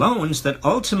of the loans that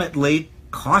ultimately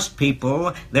cost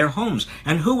people their homes.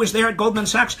 And who was there at Goldman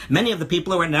Sachs? Many of the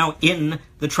people who are now in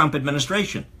the Trump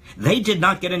administration. They did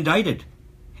not get indicted.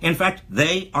 In fact,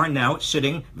 they are now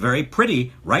sitting very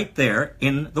pretty right there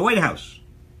in the White House.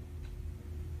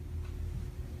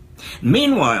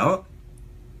 Meanwhile,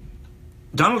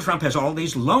 Donald Trump has all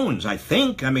these loans, I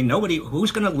think. I mean,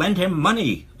 who's going to lend him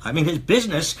money? I mean, his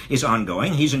business is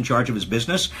ongoing. He's in charge of his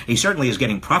business. He certainly is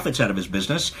getting profits out of his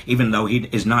business, even though he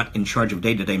is not in charge of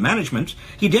day-to-day management.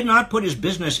 He did not put his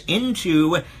business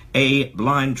into a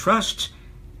blind trust.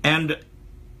 And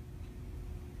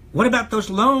what about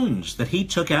those loans that he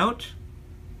took out?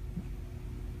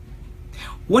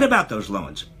 What about those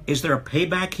loans? Is there a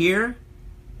payback here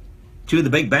to the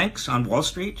big banks on Wall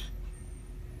Street?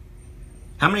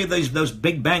 How many of those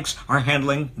big banks are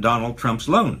handling Donald Trump's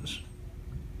loans?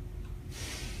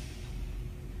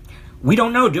 We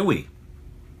don't know, do we?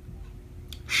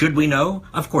 Should we know?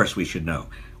 Of course we should know.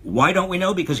 Why don't we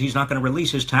know? Because he's not going to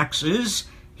release his taxes.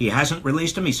 He hasn't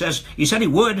released them. He said he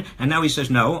would, and now he says,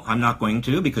 no, I'm not going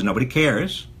to, because nobody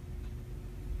cares.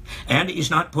 And he's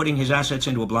not putting his assets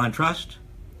into a blind trust.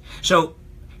 So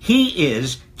he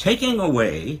is taking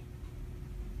away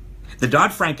the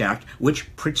Dodd-Frank Act,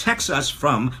 which protects us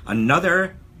from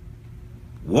another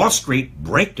Wall Street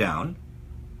breakdown.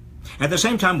 At the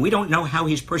same time, we don't know how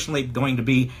he's personally going to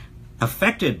be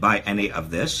affected by any of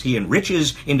this. He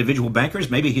enriches individual bankers.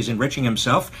 Maybe he's enriching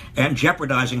himself and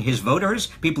jeopardizing his voters,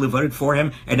 people who voted for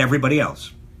him, and everybody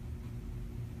else.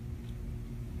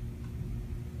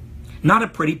 Not a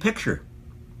pretty picture.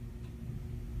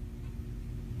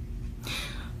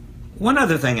 One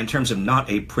other thing in terms of not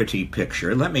a pretty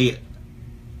picture, let me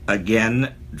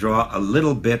again draw a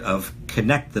little bit of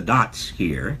connect the dots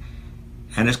here.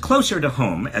 And it's closer to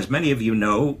home. As many of you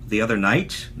know, the other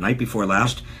night before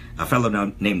last, a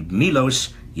fellow named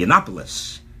Milos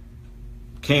Yiannopoulos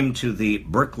came to the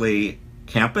Berkeley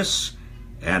campus,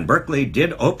 and Berkeley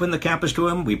did open the campus to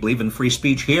him. We believe in free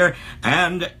speech here.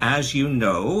 And as you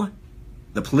know,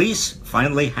 the police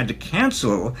finally had to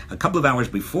cancel a couple of hours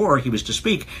before he was to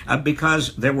speak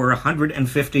because there were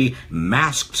 150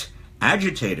 masked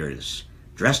agitators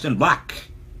dressed in black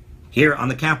here on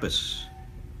the campus.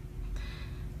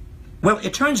 Well,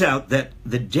 it turns out that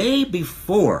the day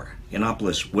before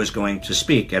Yiannopoulos was going to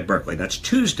speak at Berkeley, that's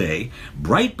Tuesday,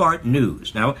 Breitbart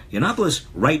News. Now, Yiannopoulos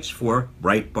writes for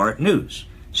Breitbart News.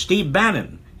 Steve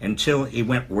Bannon, until he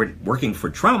went working for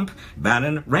Trump,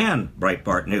 Bannon ran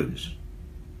Breitbart News.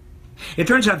 It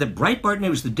turns out that Breitbart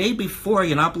News, the day before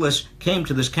Yiannopoulos came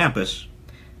to this campus,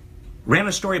 ran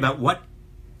a story about what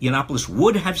Yiannopoulos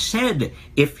would have said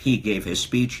if he gave his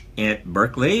speech at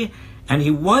Berkeley, and he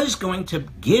was going to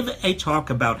give a talk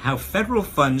about how federal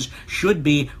funds should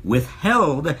be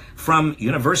withheld from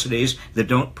universities that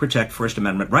don't protect First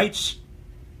Amendment rights.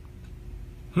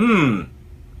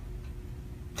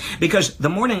 Because the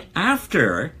morning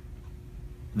after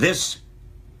this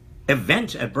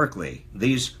event at Berkeley,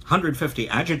 these 150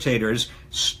 agitators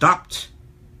stopped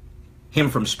him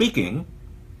from speaking,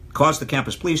 caused the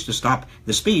campus police to stop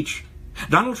the speech.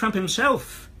 Donald Trump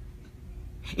himself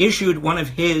issued one of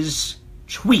his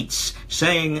tweets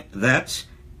saying that,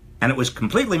 and it was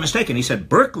completely mistaken, he said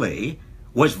Berkeley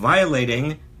was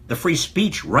violating the free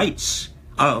speech rights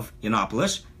of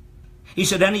Yiannopoulos. He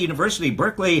said any university,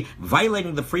 Berkeley,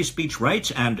 violating the free speech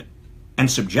rights and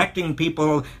subjecting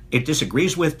people it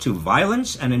disagrees with to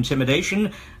violence and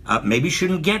intimidation, maybe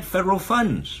shouldn't get federal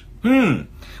funds.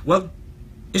 Well,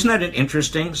 isn't that an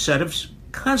interesting set of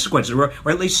consequences, or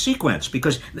at least sequence?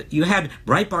 Because you had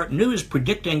Breitbart News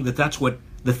predicting that that's what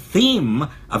the theme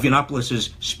of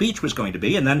Yiannopoulos' speech was going to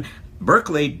be, and then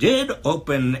Berkeley did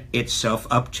open itself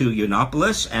up to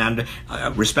Yiannopoulos and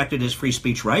respected his free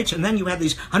speech rights, and then you had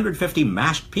these 150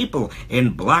 masked people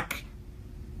in black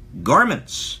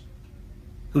garments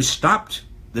who stopped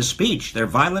the speech. Their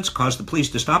violence caused the police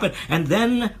to stop it, and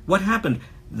then what happened?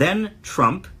 Then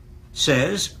Trump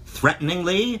says,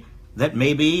 threateningly, that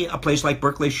maybe a place like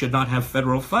Berkeley should not have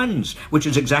federal funds, which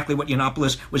is exactly what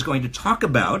Yiannopoulos was going to talk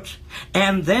about.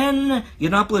 And then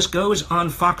Yiannopoulos goes on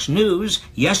Fox News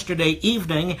yesterday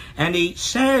evening, and he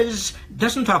says,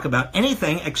 doesn't talk about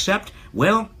anything except,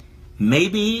 well,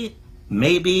 maybe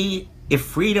if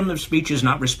freedom of speech is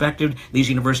not respected, these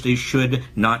universities should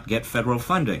not get federal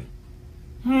funding.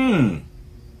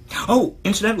 Oh,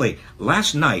 incidentally,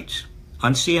 last night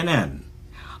on CNN,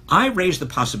 I raised the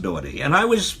possibility, and I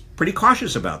was pretty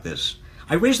cautious about this.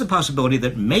 I raised the possibility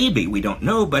that maybe, we don't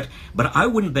know, but I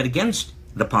wouldn't bet against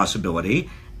the possibility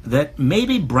that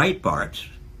maybe Breitbart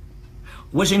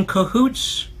was in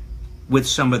cahoots with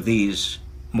some of these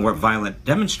more violent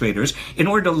demonstrators in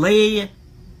order to lay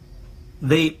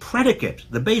the predicate,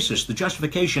 the basis, the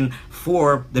justification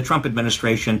for the Trump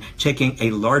administration taking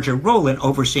a larger role in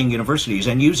overseeing universities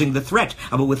and using the threat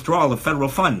of a withdrawal of federal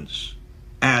funds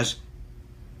as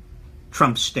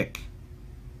Trump's stick.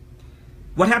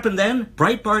 What happened then?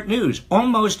 Breitbart News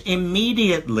almost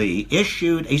immediately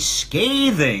issued a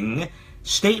scathing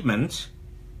statement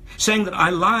saying that I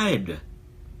lied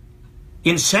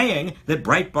in saying that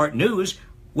Breitbart News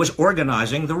was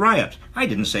organizing the riot. I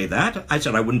didn't say that. I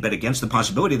said I wouldn't bet against the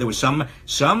possibility there was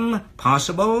some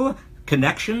possible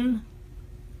connection.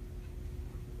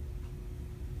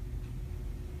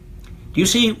 Do you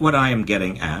see what I am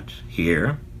getting at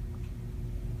here?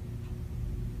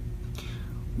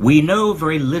 We know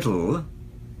very little.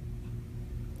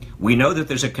 We know that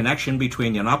there's a connection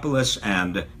between Yiannopoulos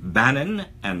and Bannon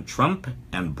and Trump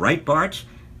and Breitbart,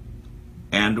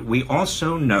 and we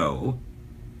also know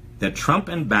that Trump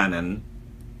and Bannon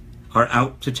are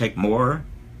out to take more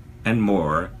and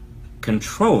more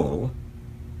control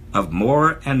of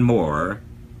more and more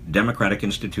democratic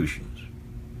institutions.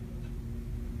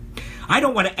 I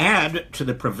don't want to add to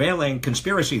the prevailing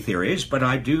conspiracy theories, but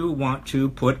I do want to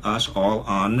put us all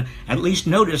on at least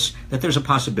notice that there's a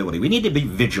possibility. We need to be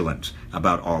vigilant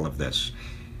about all of this.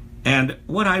 And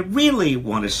what I really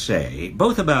want to say,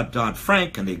 both about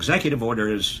Dodd-Frank and the executive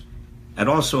orders, and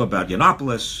also about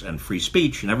Yiannopoulos and free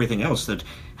speech and everything else that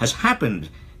has happened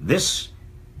this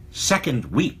second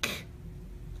week,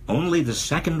 only the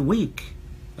second week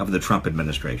of the Trump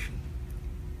administration,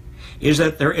 is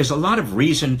that there is a lot of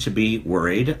reason to be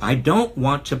worried. I don't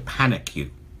want to panic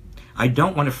you. I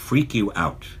don't want to freak you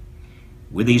out.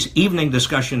 with these evening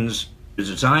discussions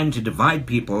designed to divide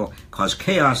people, cause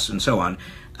chaos, and so on,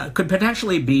 could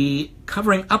potentially be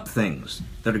covering up things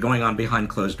that are going on behind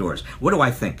closed doors. What do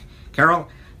I think? Carol,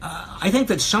 I think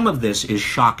that some of this is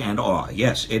shock and awe.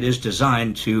 Yes, it is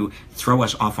designed to throw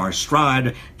us off our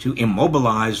stride, to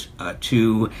immobilize,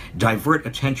 to divert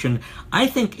attention. I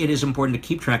think it is important to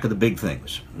keep track of the big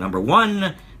things. Number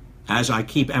one, as I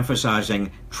keep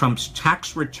emphasizing, Trump's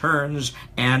tax returns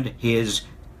and his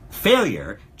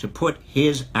failure to put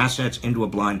his assets into a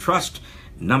blind trust.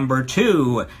 Number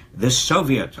two, the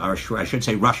Soviet, or I should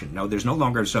say Russian, no, there's no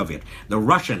longer a Soviet, the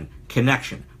Russian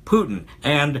connection, Putin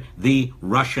and the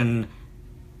Russian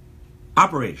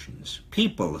operations,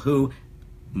 people who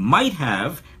might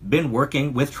have been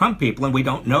working with Trump people, and we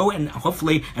don't know, and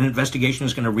hopefully an investigation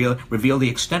is going to reveal the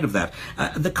extent of that.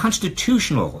 The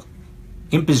constitutional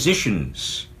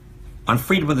impositions on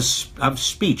freedom of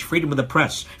speech, freedom of the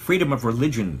press, freedom of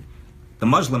religion, the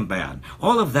Muslim ban,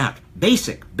 all of that,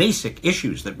 basic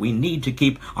issues that we need to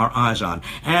keep our eyes on.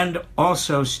 And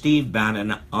also Steve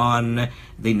Bannon on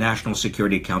the National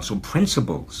Security Council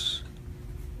Principles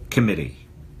Committee.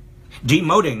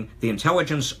 Demoting the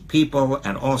intelligence people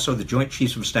and also the Joint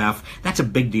Chiefs of Staff, that's a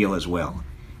big deal as well.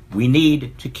 We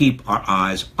need to keep our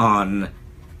eyes on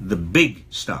the big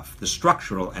stuff, the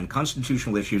structural and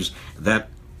constitutional issues that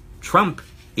Trump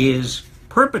is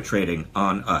perpetrating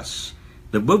on us.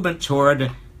 The movement toward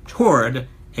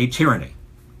a tyranny.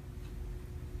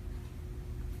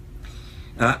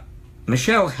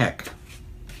 Michelle Heck,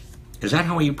 is that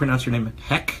how you pronounce your name?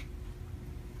 Heck?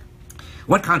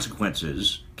 What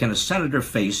consequences can a senator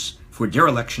face for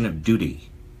dereliction of duty?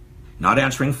 Not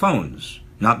answering phones,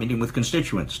 not meeting with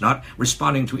constituents, not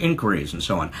responding to inquiries, and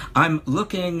so on. I'm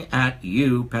looking at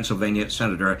you, Pennsylvania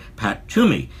Senator Pat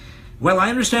Toomey. Well, I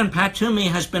understand Pat Toomey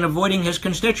has been avoiding his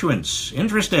constituents.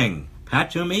 Interesting.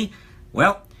 Pat Toomey?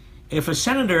 Well, if a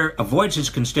senator avoids his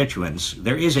constituents,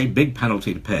 there is a big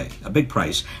penalty to pay, a big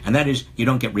price, and that is you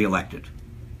don't get reelected.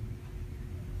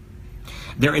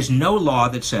 There is no law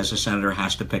that says a senator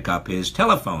has to pick up his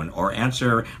telephone or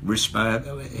answer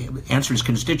his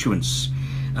constituents.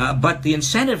 But the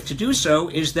incentive to do so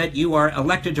is that you are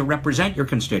elected to represent your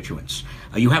constituents.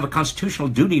 You have a constitutional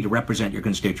duty to represent your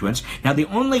constituents. Now, the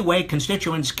only way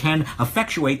constituents can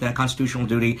effectuate that constitutional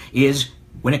duty is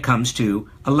when it comes to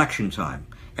election time.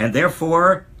 And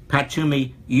therefore, Pat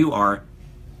Toomey, you are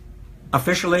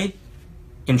officially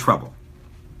in trouble.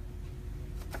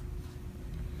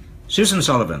 Susan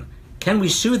Sullivan, can we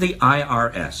sue the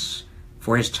IRS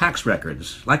for his tax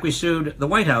records like we sued the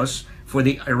White House for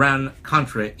the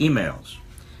Iran-Contra emails?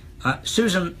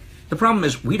 Susan, the problem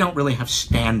is we don't really have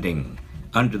standing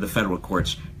under the federal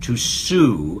courts to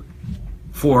sue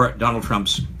for Donald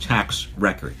Trump's tax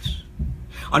records.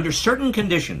 Under certain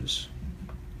conditions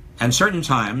and certain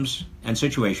times and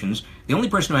situations, the only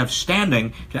person who has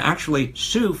standing to actually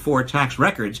sue for tax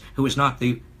records, who is not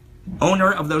the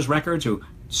owner of those records, who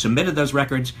submitted those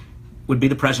records, would be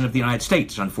the President of the United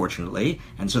States, unfortunately,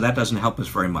 and so that doesn't help us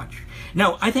very much.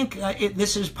 No, I think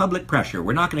this is public pressure.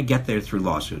 We're not going to get there through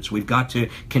lawsuits. We've got to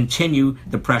continue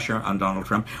the pressure on Donald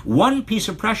Trump. One piece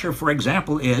of pressure, for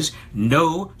example, is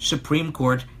no Supreme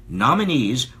Court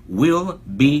nominees will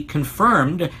be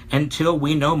confirmed until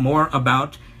we know more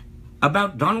about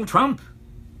Donald Trump,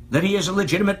 that he is a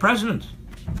legitimate president.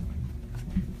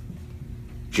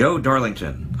 Joe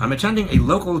Darlington, I'm attending a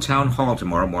local town hall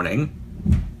tomorrow morning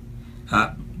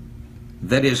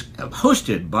that is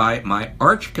hosted by my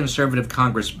arch-conservative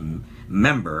Congress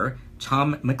member,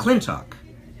 Tom McClintock.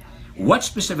 What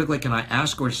specifically can I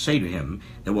ask or say to him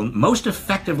that will most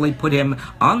effectively put him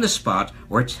on the spot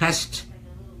or test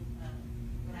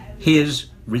his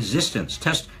resistance,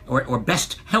 or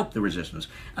best help the resistance?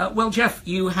 Well, Jeff,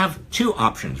 you have two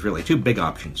options, really, two big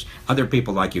options. Other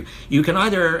people like you. You can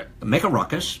either make a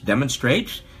ruckus,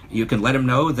 demonstrate. You can let him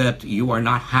know that you are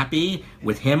not happy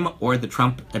with him or the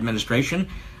Trump administration.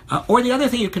 Or the other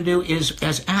thing you can do is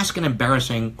ask an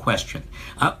embarrassing question.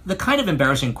 The kind of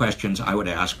embarrassing questions I would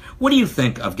ask: what do you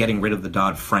think of getting rid of the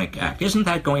Dodd-Frank Act? Isn't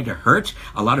that going to hurt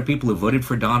a lot of people who voted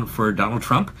for Donald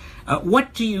Trump?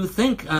 What do you think